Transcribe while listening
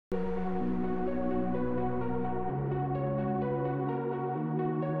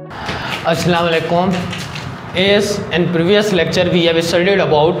Assalamualaikum. Yes, in previous lecture we have studied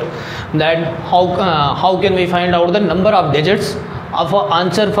about that how can we find out the number of digits of an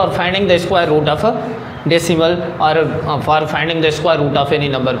answer for finding the square root of a decimal or for finding the square root of any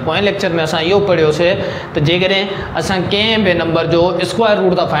number. पोइ lecture में असां इहो पढ़ियोसीं त जेकॾहिं असां कंहिं बि number जो square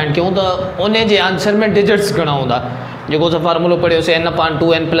root था फाइंड कयूं त उन जे आंसर में डिजिट्स घणा हूंदा, जेको असां फार्मूलो पढ़ियोसीं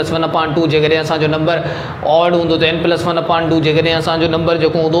n/2 n+1/2। जेकॾहिं असांजो नंबर ऑड हूंदो त n+1/2, जेकॾहिं असांजो नंबर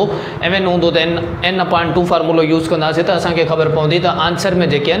जेको हूंदो even हूंदो त n/2 फार्मूलो यूज़ कंदासीं त असांखे ख़बर पवंदी त आंसर में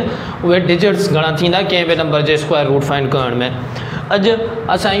जेके आहिनि उहे डिजिट्स घणा थींदा कंहिं बि number J square root find करण में। अॼु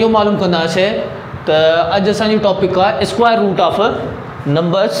असां इहो मालूम कंदासीं तो अज असांजो टॉपिक आहे square root of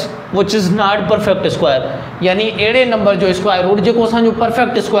numbers which is not perfect square, यानी अड़े नंबर जो स्क्वायर रूट जो असो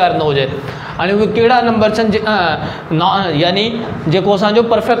परफेक्ट स्क्वायर न हुए। हाँ वे कड़ा नंबर यानी जो असो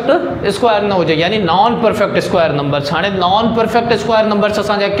परफेक्ट स्क्वायर न हुए, यानी नॉन परफेक्ट स्क्वायर नंबर्स। हाँ नॉन परफेक्ट स्क्वायर नंबर्स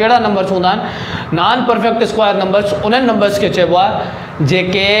असांजा कड़ा नंबर्स होंदा, नॉन परफेक्ट स्क्वायर नंबर्स उन नंबर्स के चइबो आहे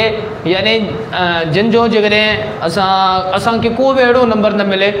जेके यानी जिन जो जेकॾहिं असांखे को भी अड़ो नंबर न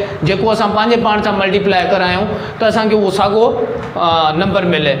मिले जेको असां पंहिंजे पाण सां मल्टीप्लाई करायूं त असांखे उहो साॻियो नंबर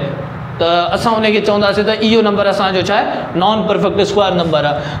मिले त असां उनखे चवंदासीं त इहो नंबर असांजो छा आहे नॉन परफेक्ट स्क्वायर नंबर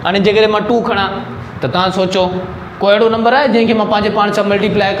आहे। हाणे जेकॾहिं मां 2 खणा त तव्हां सोचो को अड़ो नंबर आहे जंहिंखे मां पंहिंजे पाण सां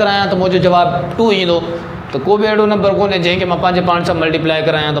मल्टीप्लाई करायां त मुंहिंजो जवाबु 2 ईंदो, तो को भी अड़ो नंबर कोन्हे जंहिंखे मां पंहिंजे पाण सां मल्टीप्लाई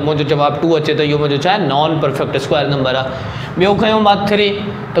करायां त मुंहिंजो जवाबु 2 अचे त इहो मुंहिंजो छा आहे नॉन परफेक्ट स्क्वायर नंबर आहे। ॿियो खयूं मां 3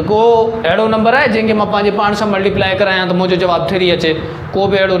 त को अड़ो नंबर आहे जंहिंखे मां पंहिंजे पाण सां मल्टीप्लाई करायां त मुंहिंजो जवाबु 3 अचे, को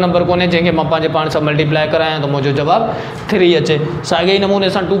भी अड़ो नंबर कोन्हे जंहिंखे मां पंहिंजे पाण सां मल्टीप्लाई करायां त मुंहिंजो जवाबु 3 अचे। साॻे ई नमूने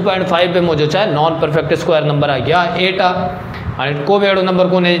सां 2.5 पे मुंहिंजो छा आहे नॉन परफेक्ट स्क्वायर नंबर आहे या 8 आहे। हाँ को भी अड़ो नंबर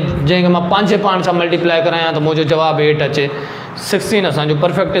कोन्हे जंहिंखे मां पंहिंजे पाण सां मल्टीप्लाई करायां त मुंहिंजो जवाबु 8 अचे। 16 असांजो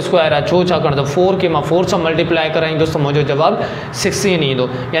परफेक्ट स्क्वायर आहे, छो छाकाणि त 4 खे मां 4 सां मल्टीप्लाई कराईंदुसि त मुंहिंजो जवाबु 16 ईंदो,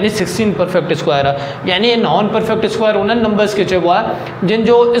 यानी 16 परफेक्ट स्क्वायर आहे। यानी नॉन परफेक्ट स्क्वायर उन्हनि नंबर्स खे चइबो आहे जिन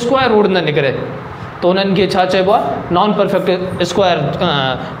जो स्क्वायर रूट न निकिरे तो उन्हनि खे छा चइबो आहे नॉन परफेक्ट स्क्वायर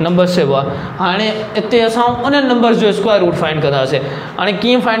नंबर्स चइबो आहे। हाणे हिते असां उन्हनि नंबर्स जो स्क्वायर रूट फाइंड कंदासीं। हाणे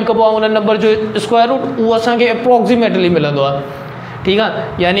कीअं फाइंड कबो आहे उन्हनि नंबर जो स्क्वायर रूट, उहो असांखे अप्रोक्सीमेटली मिलंदो आहे, ठीक है,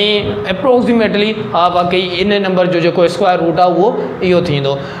 यानी अप्रोक्सीमेटली हाँ बाक़ी इन नंबर जो जो स्क्वायर रूट आहे उहो इहो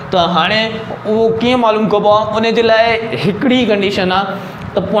थींदो। त हाणे उहो कीअं मालूम कबो आहे उन जे लाइ हिकिड़ी कंडीशन आहे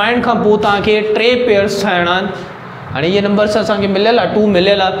त पॉइंट खां पोइ तव्हांखे 3 पेयर्स ठाहिणा आहिनि। हाणे इहे नंबर्स असांखे मिलियल आहे 2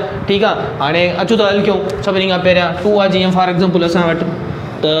 मिलियल आहे, ठीकु आहे। हाणे अचो त हल कयूं सभिनी खां पहिरियां 2 आहे जीअं फॉर एग्ज़ाम्पल असां वटि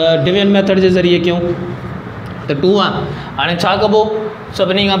त डिवीजन मेथड जे ज़रिए कयूं त 2 आहे। हाणे छा कबो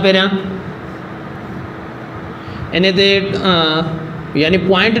सभिनी खां पहिरियां इन ते यानी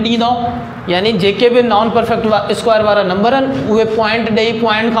पॉइंट ॾींदो, यानी जेके भी नॉन परफेक्ट स्क्वायर वारा नंबर आहिनि उहे पॉइंट ॾेई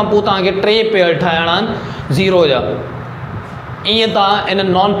पॉइंट खां पोइ तव्हांखे 3 पेयर ठाहिणा आहिनि 0 जा। ईअं तव्हां इन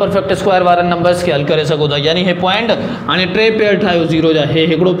नॉन परफेक्ट स्क्वायर वारनि नंबर्स खे हल करे सघो था। यानी हे पॉइंट हाणे 3 पेयर ठाहियो 0 जा, हे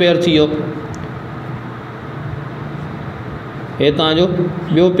हिकिड़ो पेयर थी वियो, हे तव्हांजो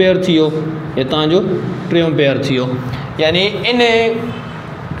ॿियो पेयर थी वियो, हे तव्हांजो 3 पेयर थी वियो। यानी इन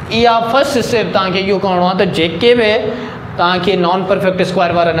इहा फर्स्ट स्टेप तव्हांखे इहो करिणो आहे त जेके बि तव्हांखे नॉन परफेक्ट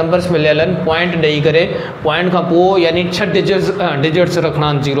स्क्वायर वारा नंबर्स मिलियल आहिनि पॉइंट ॾेई करे पॉइंट खां पोइ यानी 6 डिजिट्स रखणा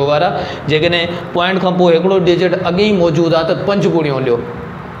आहिनि 0 वारा। जेकॾहिं पॉइंट खां पोइ हिकिड़ो डिजिट अॻे ई मौजूदु आहे त 5 ॿुड़ियूं ॾियो,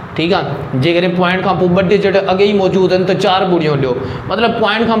 ठीकु आहे। जेकॾहिं पॉइंट खां पोइ 2 डिजिट अॻे ई मौजूदु आहिनि त 4 ॿुड़ियूं ॾियो, मतिलबु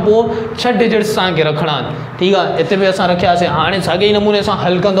पॉइंट खां पोइ 6 डिजिट्स तव्हांखे रखणा आहिनि, ठीकु आहे। हिते बि असां रखियासीं। हाणे साॻे ई नमूने सां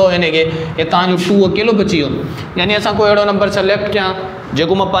हल कंदो हिनखे, हे तव्हांजो 2 अकेलो बची वियो। यानी असां कोई अहिड़ो नंबर सेलेक्ट कयां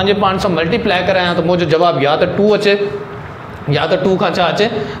जेको मां पंहिंजे पाण सां मल्टीप्लाई करायां त मुंहिंजो जवाबु या त 2 अचे या तो 2 खां छा अचे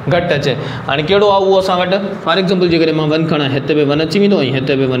घटि अचे। हाणे कहिड़ो आहे उहो असां वटि फॉर एग्ज़ाम्पल जेकॾहिं मां 1 खणा हिते बि 1 अची वेंदो ऐं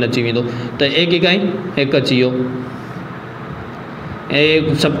हिते बि 1 अची वेंदो त 1 1 1 अची वियो।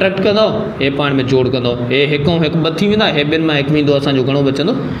 ऐं सबट्रैक्ट कंदो हे पाण में जोड़ कंदो, हे 1 ऐं 1 2 थी वेंदा, हे ॿिनि मां 1 वेंदो, असांजो घणो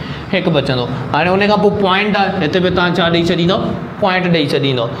बचंदो 1 बचंदो। हाणे उन खां पोइ पॉइंट आहे, हिते बि तव्हां छा ॾेई छॾींदो पॉइंट ॾेई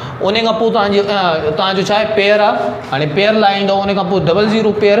छॾींदो। उन खां पोइ तव्हांजो छा आहे पेयर आहे। हाणे पेयर लाइ ईंदो, उन खां पोइ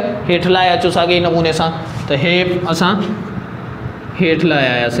 0 पेयर हेठि लाइ अचो साॻे ई नमूने सां त हे असां हेठि लाइ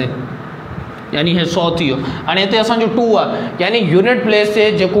आयासीं, यानी हे 100 थी वियो। हाणे हिते असांजो 2 आहे, यानी यूनिट प्लेस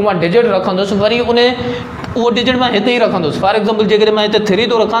ते जेको मां डिजिट रखंदुसि वरी उहो डिजिट मां हिते ई रखंदुसि। फॉर एग्ज़ाम्पल जेकॾहिं मां हिते 3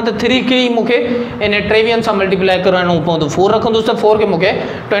 थो रखां त 3 खे ई मूंखे इन 23 सां मल्टीप्लाई कराइणो पवंदो। 4 रखंदुसि त 4 खे मूंखे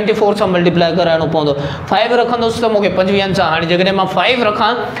 24 सां मल्टीप्लाई कराइणो पवंदो। 5 रखंदुसि त मूंखे 25 सां। हाणे जेकॾहिं मां 5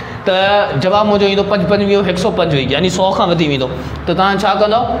 रखां त जवाबु मुंहिंजो ईंदो 5 5 125, यानी 100 खां वधी वेंदो। त तव्हां छा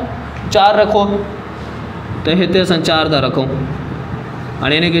कंदो 4 रखो, त हिते असां 4 था रखूं।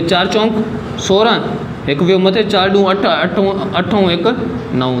 हाणे हिनखे 4 चौंक 16, 1 वियो मथे 4 ॾूं 8, 8 ऐं 1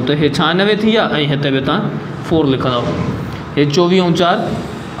 9, त हे 96 थी विया। ऐं हिते बि तव्हां 4 लिखंदव। हे 24 ऐं 4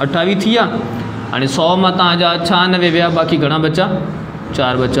 28 थी विया। हाणे 100 में तव्हांजा 96 विया, बाक़ी घणा बचा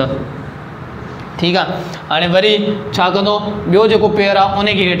 4 बचा। ठीक है। हाँ वरी छा कंदो ॿियो जेको पेयर आहे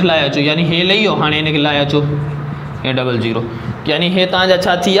उनखे हेठि लाहे अचो, यानी हे लही वियो, हाणे हिनखे लाहे अचो हे 00, यानी हे तव्हांजा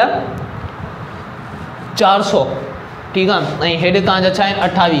छा थी विया 400। ठीक है। ऐं हेॾे तव्हांजा छा आहिनि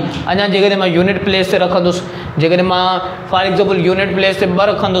 28। अञा जेकॾहिं मां यूनिट प्लेस ते रखंदुसि, जेकॾहिं मां फॉर एग्जाम्पल यूनिट प्लेस ते 2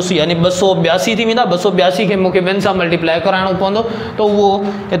 रखंदुसि, यानी 282 थी वेंदा। 282 खे मूंखे ॿियनि सां मल्टीप्लाई कराइणो पवंदो, त उहो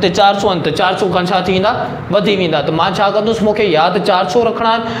हिते 400 आहिनि, त 400 खां छा थी वेंदा वधी वेंदा। त मां छा कंदुसि, मूंखे या त 400 रखणा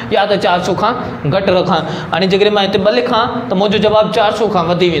आहिनि या त 400 खां घटि रखां। हाणे जेकॾहिं मां हिते 2 लिखां त मुंहिंजो जवाबु 400 खां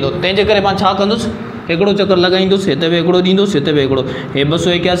वधी वेंदो। तंहिंजे करे मां छा कंदुसि, हिकिड़ो चक्कर लॻाईंदुसि, हिते बि हिकिड़ो ॾींदुसि, हिते बि हिकिड़ो। हे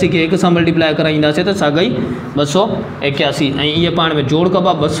 281 खे 1 सां मल्टीप्लाई कराईंदासीं त साॻई 281, ऐं इहे पाण में जोड़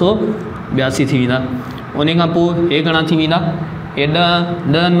कबा 282 थी वेंदा। उन खां पोइ हे घणा थी वेंदा, हे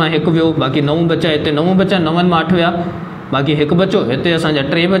 10 मां 1 वियो, बाक़ी 9 बचा, हिते 9 बचा, 9 मां 8 विया, बाक़ी 1 बचो, हिते असांजा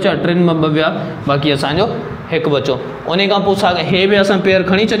 3 बचा, 3 मां 2 विया, बाक़ी असांजो 1 बचो। उन खां पोइ साॻियो हे बि असां पेयर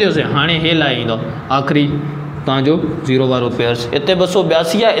खणी छॾियोसीं। हाणे हे लाइ ईंदो आख़िरी तव्हांजो 0 वारो पेयर्स, हिते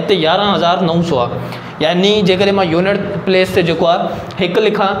 282 आहे, हिते 11900 आहे। यानी जेकॾहिं मां यूनिट प्लेस ते जेको आहे 1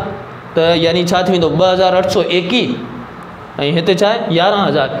 लिखां त यानी छा थी वेंदो 2821, ऐं हिते छा आहे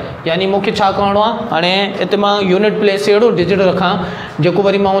 11000। यानी मूंखे छा करिणो आहे, हाणे हिते मां यूनिट प्लेस ते अहिड़ो डिजिट रखां जेको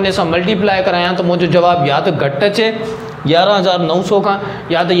वरी मां उन सां मल्टीप्लाई करायां त मुंहिंजो जवाबु या त घटि अचे 11900 खां,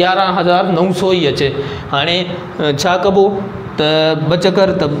 या त 11900 ई अचे। हाणे छा कबो त 2 चक्कर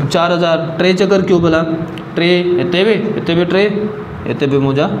त 4000, 3 चक्कर कयो भला, 3 हिते बि 3, हिते बि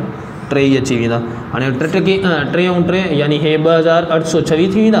मुंहिंजा 3 ई अची वेंदा। हाणे 3 ऐं 3 यानी हे 2826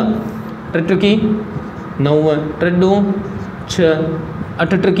 थी वेंदा। 3 9, 3 6,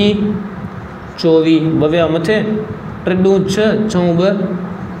 8 3 24, 2 विया मथे, 3 6 4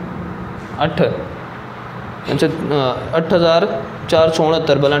 8, अच्छा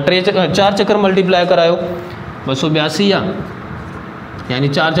 8469। भला 4 चक्कर मल्टीप्लाई करायो 282 आहे, यानी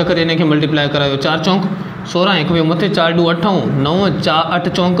 4 चक्कर इनखे मल्टीप्लाई करायो, 4 चौंक 16, 1 वियो मथे, 4 ॾू 8, 9, 4 8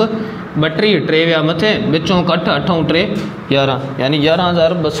 चौंक 32, 3 विया मथे, 2 चौंक 8, 8 3 11, यानी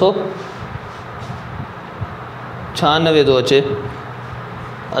 11296 थो अचे।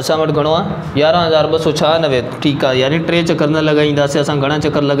 असां वटि घणो आहे 11296। ठीकु आहे, यानी 3 चक्कर न लॻाईंदासीं, असां घणा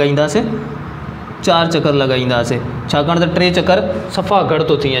चक्कर लॻाईंदासीं 4 चक्कर लॻाईंदासीं, छाकाणि त 3 चक्कर सफ़ा घटि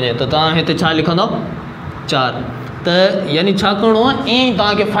थो थी वञे। त तव्हां हिते छा लिखंदव 4। त यानी छा करिणो आहे, ईअं ई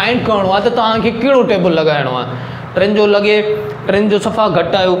तव्हांखे फाइंड करिणो आहे त तव्हांखे कहिड़ो टेबल लॻाइणो आहे। 3 जो लॻे, 3 जो सफ़ा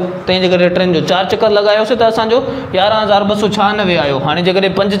घटि आयो, तंहिंजे करे 3 जो 4 चक्कर लॻायोसीं त असांजो 11296 आयो। हाणे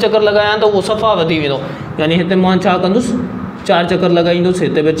जेकॾहिं 5 चक्कर लॻायां त उहो सफ़ा वधी वेंदो, यानी हिते मां छा कंदुसि 4 चक्कर लॻाईंदुसि,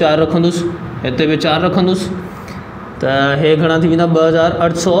 हिते बि 4 रखंदुसि, हिते बि 4 रखंदुसि, त हे घणा थी वेंदा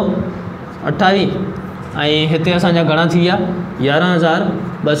 2828, ऐं हिते असांजा घणा थी विया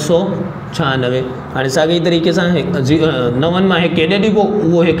 11296। हाणे साॻी तरीक़े सां 9 मां 1 केॾे ॾिबो,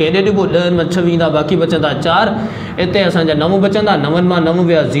 उहो 1 केॾे ॾिबो, 10 मां 6 वेंदा, बाक़ी बचंदा 4। हिते असांजा 9 बचंदा, 9 मां 9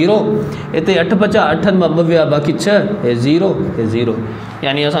 विया 0, हिते 8 बचा, 8 मां 2 विया, बाक़ी 6, हे 0 हे 0,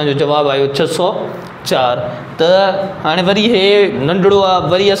 यानी असांजो जवाबु आयो 604। त हाणे वरी हे नंढड़ो आहे,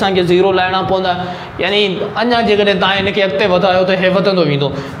 वरी असांखे 0 लाहिणा पवंदा, यानी अञा जेकॾहिं तव्हां हिनखे अॻिते वधायो त हे वधंदो वेंदो।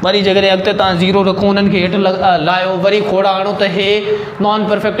 वरी जेकॾहिं अॻिते तव्हां 0 रखो, उन्हनि खे हेठि लाहियो, वरी खोड़ा आणो, त हे नॉन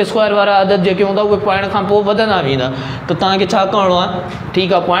परफेक्ट स्क्वायर वारा अदद जेके हूंदा उहे पॉइंट खां पोइ वधंदा वेंदा। त तव्हांखे छा करिणो आहे,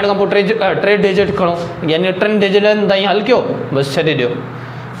 ठीकु आहे, पॉइंट खां पोइ 3 डिजिट खणो, यानी 3 डिजिटनि ताईं हल कयो, बसि छॾे ॾियो।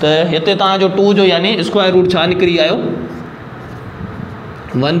 त हिते तव्हांजो 2 जो यानी स्क्वायर रूट छा निकिरी आयो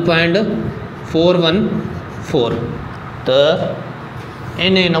 1.414। त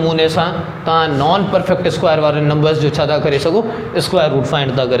इन नमूने सां तव्हां नॉन परफेक्ट स्क्वायर वारे नंबर्स जो छा था करे सघो, स्क्वायर रूट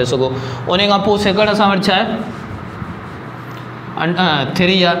फाइंड था करे सघो। उन खां पोइ सेकंड असां वटि छा आहे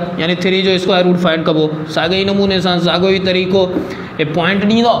 3 आहे, यानी 3 जो स्क्वायर रूट फाइंड कबो। साॻे ई नमूने सां साॻियो ई तरीक़ो, हे पॉइंट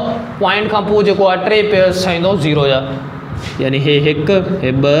ॾींदो, पॉइंट खां पोइ जेको आहे 3 पेयर्स ठाहींदो 0 जा, यानी हे 1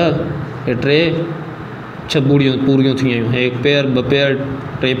 हे 2 हे 3, 6 ॿुड़ियूं पूरियूं थी वियूं, हे 1 पेयर 2 पेयर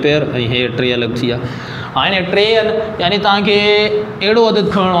 3 पेयर, ऐं हे 3 अलॻि थी विया। हाणे 3 आहिनि, यानी तव्हांखे अहिड़ो अदद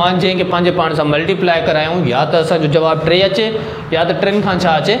खणणो आहे जंहिंखे पंहिंजे पाण सां मल्टीप्लाई करायूं, या त असांजो जवाबु 3 अचे, या त 3 खां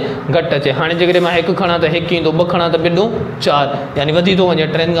छा अचे घटि अचे। हाणे जेकॾहिं मां 1 खणां त 1 ईंदो, 2 खणां त 2 ॾूं 4, यानी वधी थो वञे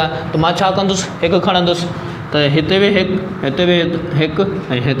 3 खां। त मां छा कंदुसि 1 खणंदुसि, त हिते बि 1, हिते बि 1,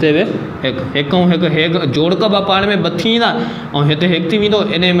 ऐं हिते बि 1, 1 ऐं 1 जोड़ कबा पाण में 2 थी वेंदा, ऐं हिते 1 थी वेंदो,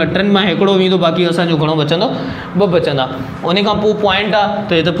 इन में 3 मां हिकिड़ो वेंदो, बाक़ी असांजो घणो बचंदो 2 बचंदा। उन खां पोइ पॉइंट आहे, त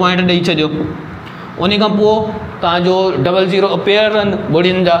हिते पॉइंट ॾेई छॾियो। उन खां पोइ तव्हांजो 00 पेयर आहिनि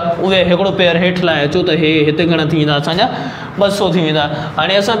ॿुड़ियुनि जा, उहे हिकिड़ो पेयर हेठि लाइ अचो, त हे हिते घणा थी वेंदा असांजा 200 थी वेंदा।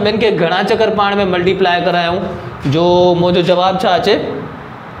 हाणे असां ॿियनि खे घणा चकर पाण में मल्टीप्लाई करायूं, जो मुंहिंजो जवाबु छा अचे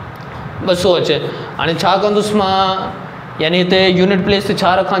 200 अचे। हाणे छा कंदुसि मां, यानी हिते यूनिट प्लेस ते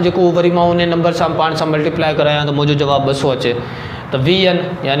छा रखां जेको वरी मां उन नंबर सां पाण सां मल्टीप्लाई करायां त मुंहिंजो जवाबु 200 अचे। त Vn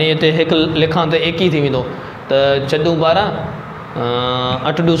यानी हिते हिकु लिखां त 1 ई थी वेंदो। त 4 × 12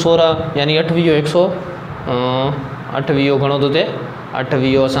 8 × 16 यानी 8 वीहो 100 8 वीहो घणो थो थिए, 8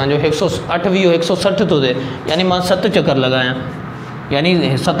 वीहो असांजो 8 वीहो 160 थो थिए। यानी मां 7 चकर लॻायां, यानी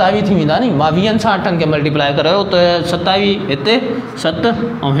 27 थी वेंदा नी। मां 20 सां 8 खे मल्टीप्लाई करायो त 27 हिते 7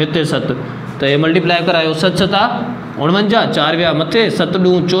 ऐं हिते 7, त हे मल्टीप्लाई करायो 7 7 49, 4 विया मथे, 7 ×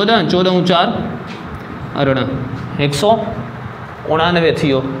 14, 14 × 4 अरिड़हं, 199 थी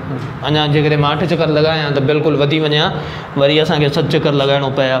वियो। अञा जेकॾहिं मां 8 चकर लॻायां त बिल्कुलु वधी वञा, वरी असांखे 7 चकर लॻाइणो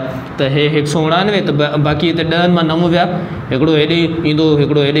पिया, त हे 199, त बाक़ी हिते 10 मां 9 विया, हिकिड़ो हेॾे ईंदो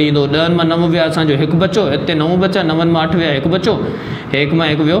हिकिड़ो हेॾे ईंदो, 10 मां 9 विया असांजो 1 बचो, हिते 9 बचा, 9 मां 8 विया 1 बचो, 1 मां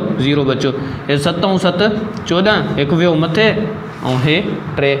 1 वियो 0 बचो। हे 7 × 7 14, 1 वियो मथे ऐं हे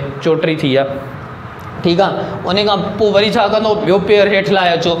 3 34 थी विया। ठीकु आहे। उन खां पोइ वरी छा कंदो, ॿियो पेयर हेठि लाइ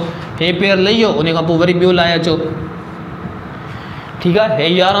अचो, हे पेयर लही वियो, उन खां पोइ वरी ॿियो लाइ अचो। ठीकु आहे, हे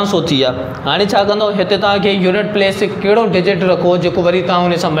 1100 थी विया। हाणे छा कंदो, हिते तव्हांखे यूनिट प्लेस ते कहिड़ो डिजिट रखो जेको वरी तव्हां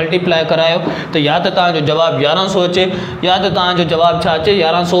उन सां मल्टीप्लाई करायो त या त तव्हांजो जवाबु 1100 अचे या त तव्हांजो जवाबु छा अचे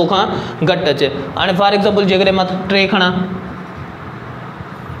 1100 खां घटि अचे। हाणे फॉर एग्ज़ाम्पल जेकॾहिं मां 3 खणां,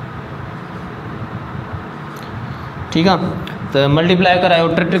 ठीकु आहे, त मल्टीप्लाई करायो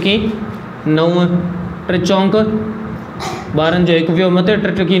 3 × 9 3 चौंक 12 जो 1 वियो मथे,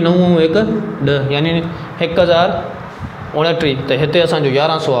 3 × 9 1 10 यानी 1029, त हिते असांजो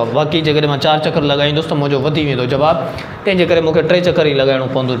 1100 आहे। बाक़ी जेकॾहिं मां 4 चकर लॻाईंदुसि त मुंहिंजो वधी वेंदो जवाबु, तंहिंजे करे मूंखे 3 चकर ई लॻाइणो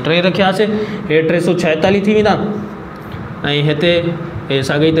पवंदो। 3 रखियासीं, हे 346 थी वेंदा, ऐं हिते हे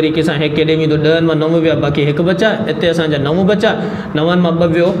साॻई तरीक़े सां 1 केॾे वेंदो, 10 मां 9 विया, बाक़ी 1 बचा, हिते असांजा 9 बचा, 9 मां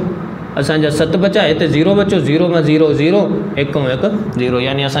 2 वियो असांजा 7 बचा, हिते 0 बचो, 0 मां 0 0, 1 × 1 0,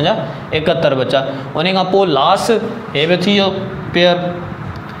 यानी असांजा 71 बचा। उन खां पोइ लास्ट हे बि थी वियो पेयर।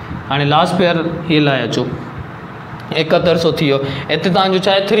 हाणे लास्ट पेयर हे लाइ अचो, 7100 थी वियो। हिते तव्हांजो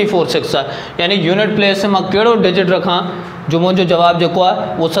छा आहे 346 आहे, यानी यूनिट प्लेस ते मां कहिड़ो डिजिट रखां जो मुंहिंजो जवाबु जेको आहे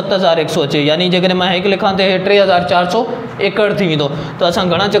उहो 7100 अचे। यानी जेकॾहिं मां 1 लिखां त हे 3461 थी वेंदो। त असां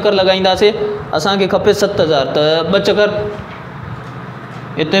घणा चकर लॻाईंदासीं, असांखे खपे 7000, त 2 चकर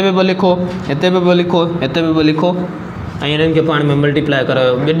हिते बि 2 लिखो, हिते बि 2 लिखो, हिते बि 2 लिखो, ऐं हिननि खे पाण में मल्टीप्लाई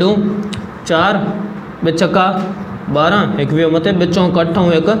करायो। 2 4 2 छका 12, 1 वियो मथे, 2 चौंक 8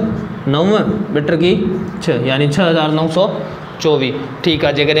 ऐं 1 9, 2 × 6 यानी 6924। ठीकु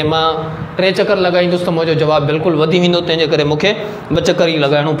आहे, जेकॾहिं मां 3 चकर लॻाईंदुसि त मुंहिंजो जवाबु बिल्कुलु वधी वेंदो, तंहिंजे करे मूंखे 2 चकर ई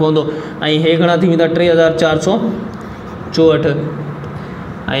लॻाइणो पवंदो। ऐं हे घणा थी वेंदा 3464,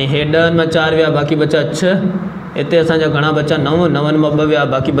 ऐं हे 10 मां 4 विया, बाक़ी बचा 6, हिते असांजा घणा बचा 9, 9 मां 2 विया,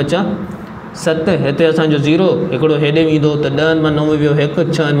 बाक़ी बचा 7, हिते असांजो 0 हिकिड़ो हेॾे वेंदो, त 10 मां 9 वियो 1,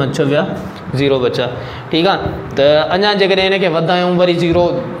 6 मां 6 विया 0 बचा। ठीकु आहे, त अञा जेकॾहिं हिनखे वधायूं वरी 0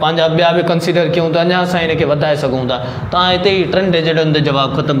 पंहिंजा ॿिया बि कंसीडर कयूं त अञा असां हिनखे वधाए सघूं था। तव्हां हिते ई 3 डिजिटनि ते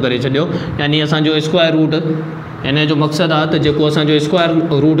जवाबु ख़तमु करे छॾियो, यानी असांजो स्क्वायर रूट, हिन जो मक़सदु आहे त जेको असांजो स्क्वायर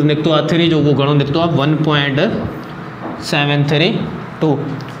रूट निकितो आहे 3 जो, उहो घणो निकितो आहे 1.732।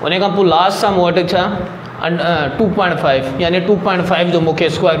 उन खां पोइ लास्ट सां मूं वटि छा 2.5, यानी 2.5 जो मूंखे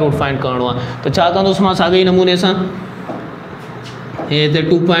स्क्वायर रूट फाइंड करिणो आहे। त छा कंदुसि मां साॻे ई नमूने सां, हे हिते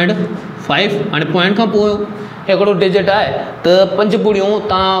 2.5, हाणे पॉइंट खां पोइ हिकिड़ो डिजिट आहे त 5 ॿुड़ियूं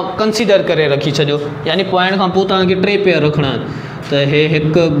तव्हां कंसीडर करे रखी छॾियो, यानी पॉइंट खां पोइ तव्हांखे 3 पेयर रखणा आहिनि, त हे 1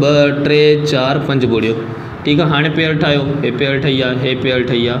 2 3 4 5 ॿुड़ियूं। ठीकु आहे, हाणे पेयर ठाहियो, हे पेयर ठही आहे, हे पेयर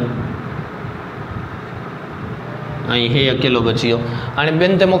ठही आहे, ऐं हे अकेलो बची वियो। हाणे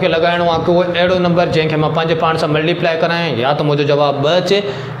ॿिनि ते मूंखे लॻाइणो आहे कोई अहिड़ो नंबर जंहिंखे मां पंहिंजे पाण सां मल्टीप्लाई करायां, या त मुंहिंजो जवाबु 2 अचे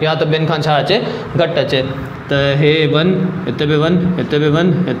या त ॿिनि खां छा अचे घटि अचे। त हे 1, हिते बि 1, हिते बि 1,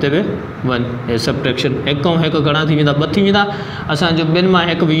 हिते बि 1, हे सबट्रैक्शन 1 ऐं 1 घणा थी वेंदा 2 थी वेंदा, असांजो ॿिनि मां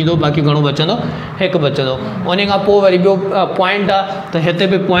 1 वेंदो, बाक़ी घणो बचंदो 1 बचंदो। उन खां पोइ वरी ॿियो पॉइंट आहे, त हिते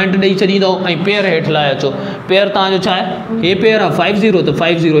बि पॉइंट ॾेई छॾींदो, ऐं पेयर हेठि लाइ अचो। पेयर तव्हांजो छा आहे, हे पेयर आहे 50, त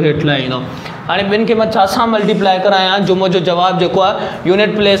 50 हेठि लाइ ईंदो। हाणे ॿिनि खे मां छा सां मल्टीप्लाई करायां जो मुंहिंजो जवाबु जेको आहे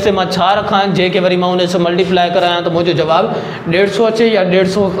यूनिट प्लेस ते मां छा रखां जंहिंखे वरी मां उन सां मल्टीप्लाई करायां त मुंहिंजो जवाबु 150 अचे या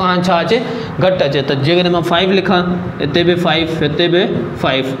 150 खां छा अचे घटि अचे। त जेकॾहिं मां 5 लिखां, हिते बि 5, हिते बि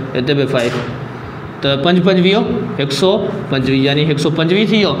 5, हिते बि 5, त 5 5 वियो 125, यानी 125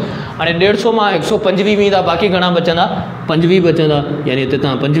 थी वियो। हाणे 150 मां 125 वेंदा, बाक़ी घणा बचंदा 25 बचंदा, यानी हिते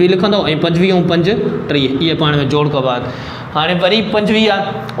तव्हां 25 लिखंदो, ऐं 25 ऐं 5 30, इहे पाण में जोड़ कबा। हाणे वरी 25 आहे,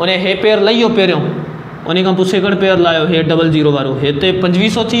 उन हे पेयर लही वियो पहिरियों, उन खां पोइ सेकंड पेयर लाहियो, हे 00 वारो, हिते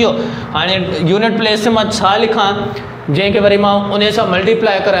 2500 थी वियो। हाणे यूनिट प्लेस ते मां छा लिखां जैसे वरी मां उन सां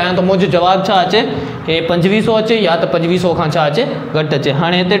मल्टीप्लाई करायां तो मुझे जवाब छा अचे, हे 2500 अचे या तो 2500 खां छा अचे घटि अचे।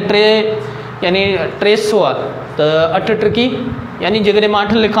 हाँ इतने 3 यानी 300 आ तो 8 ट्रिकी यानी जेकॾहिं मां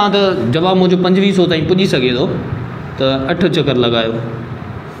 8 लिखां तो जवाब मुझे 2500 ताईं पुॼी सघे थो। तो 8 चक्कर लगायो,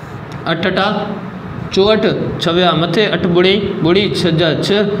 8 टा 64, 6 मथे 8 ॿुड़ी ॿुड़ी 6 जा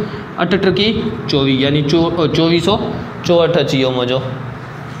 6, 8 ट्रिकी 24 यानी 2464 अची वियो मुझो।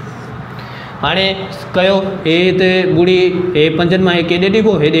 हाँ कयो हे हिते ॿुड़ी हे 5 मां हिकु हेॾे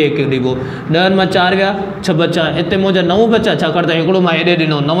ॾिबो, हेॾे हिकु ॾिबो, 10 मां 4 विया 6 बचा, हिते मुंहिंजा 9 बचा छाकाणि त हिकिड़ो मां हेॾे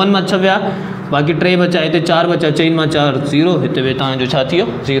ॾिनो, 9 मां 6 विया बाक़ी 3 बचा, हिते 4 बचा, 4 मां 4 0, हिते बि तव्हांजो छा थी वियो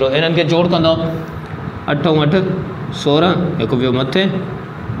 0। इन्हनि खे जोड़ कंदो 8 ऐं 8 16, हिकु वियो मथे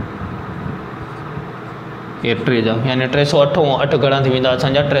हे 3 जा यानी 308 ऐं 8 घणा थी वेंदा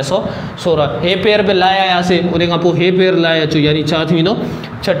असांजा 316। हे पेर बि लाइ आयासीं, उन खां पोइ हे पेर लाइ अचो यानी छा थी वेंदो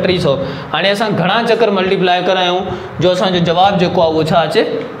 3600। हाणे असां घणा चक्कर मल्टीप्लाई करायूं जो असांजो जवाब जेको आहे उहो छा अचे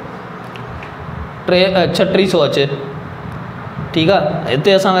 3600 अचे। ठीकु आहे,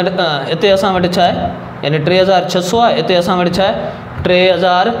 हिते असां वटि छा आहे यानी 3600 आहे, हिते असां वटि छा आहे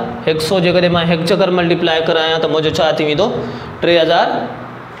 3100। जेकॾहिं मां हिकु चक्कर मल्टीप्लाई करायां त मुंहिंजो छा थी वेंदो 3000।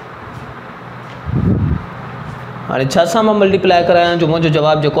 हाणे छा सां मां मल्टीप्लाई करायां जो मुंहिंजो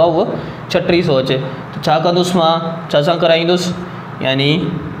जवाब जेको आहे उहो 3600 अचे। त छा कंदुसि मां, छा सां कराईंदुसि यानी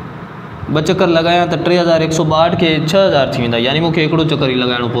 2 चक्कर लॻायां त 3162 खे 6000 थी वेंदा, यानी मूंखे हिकिड़ो चक्कर ई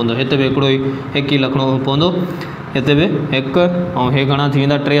लॻाइणो पवंदो, हिते बि हिकिड़ो हिकु ई लिखणो पवंदो, हिते बि हिकु, ऐं हे घणा थी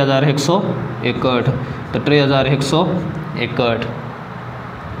वेंदा 3161। त 3161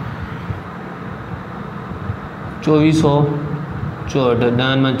 2464,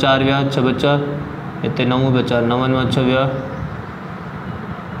 10 मां 4 विया 6 बचा, हिते 9 बचा, 9 मां 6 विया,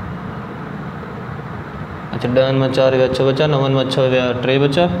 अच्छा 10 मां 4 विया 6 बचा, 9 मां 6 विया 3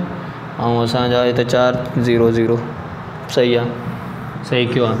 बचा, ऐं असांजा हिते 400 सही आहे, सही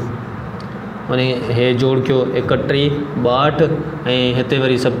कयो आहे। वरी हे जोड़ कयो 31 62 ऐं हिते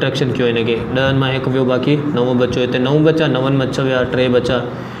वरी सब्ट्रैक्शन कयो हिनखे, 10 मां 1 वियो बाक़ी 9 बचो, हिते 9 बचा, 9 मां 6 विया 3 बचा,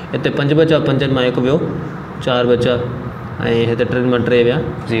 हिते 5 बचा, 5 मां 1 वियो 4 बचा, ऐं हिते 3 मां 3 विया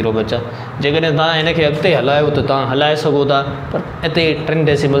 0 बचा। जेकॾहिं तव्हां हिनखे अॻिते हलायो त तव्हां हलाए सघो था, पर हिते 3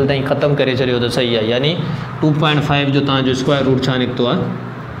 डेसिमल ताईं ख़तमु करे छॾियो त सही आहे, यानी 2.5 जो तव्हांजो स्क्वायर रूट छा निकितो आहे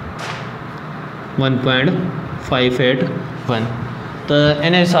 1.581। त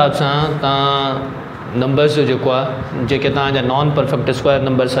इन हिसाब सां तव्हां नंबर्स जो जेको आहे जेके तव्हांजा नॉन परफेक्ट स्क्वायर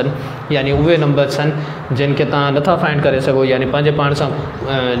नंबर्स आहिनि यानी उहे नंबर्स आहिनि जिन खे तव्हां नथा फाइंड करे सघो, यानी पंहिंजे पाण सां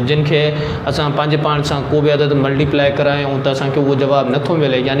जिन खे असां पंहिंजे पाण सां को बि अदद मल्टीप्लाई करायूं त असांखे उहो जवाबु नथो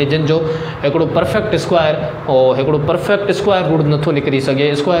मिले, यानी जिन जो हिकिड़ो परफेक्ट स्क्वायर ऐं हिकिड़ो परफेक्ट स्क्वायर रूट नथो निकिरी सघे,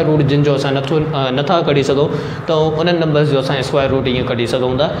 स्क्वायर रूट जिन जो असां नथा कढी सघूं त उन्हनि नंबर्स जो असां स्क्वायर रूट ईअं कढी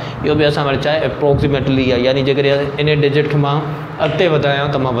सघूं था। इहो बि असां वटि चाहे अप्रोक्सीमेटली आहे, यानी जेकॾहिं इन डिजिट खे मां अॻिते वधायां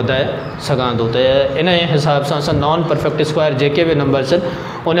त मां वधाए सघां थो। त इन हिसाब सां असां नॉन परफेक्ट स्क्वायर जेके बि नंबर्स आहिनि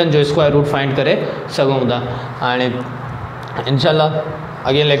उन्हनि जो स्क्वायर रूट फाइंड करे सघूं था। हाणे इंशाल्लाह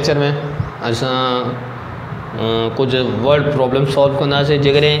अॻिए लेक्चर में असां कुझु वर्ड प्रॉब्लम सॉल्व कंदासीं।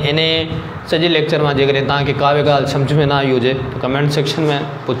 जेकॾहिं इन सॼे लेक्चर मां जेकॾहिं तव्हांखे का बि ॻाल्हि सम्झ में न आई हुजे त कमेंट सेक्शन में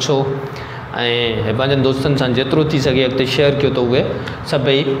पुछो, ऐं पंहिंजनि दोस्तनि सां जेतिरो थी सघे अॻिते शेयर कयो त उहे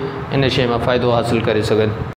सभई इन शइ मां फ़ाइदो हासिलु करे सघनि।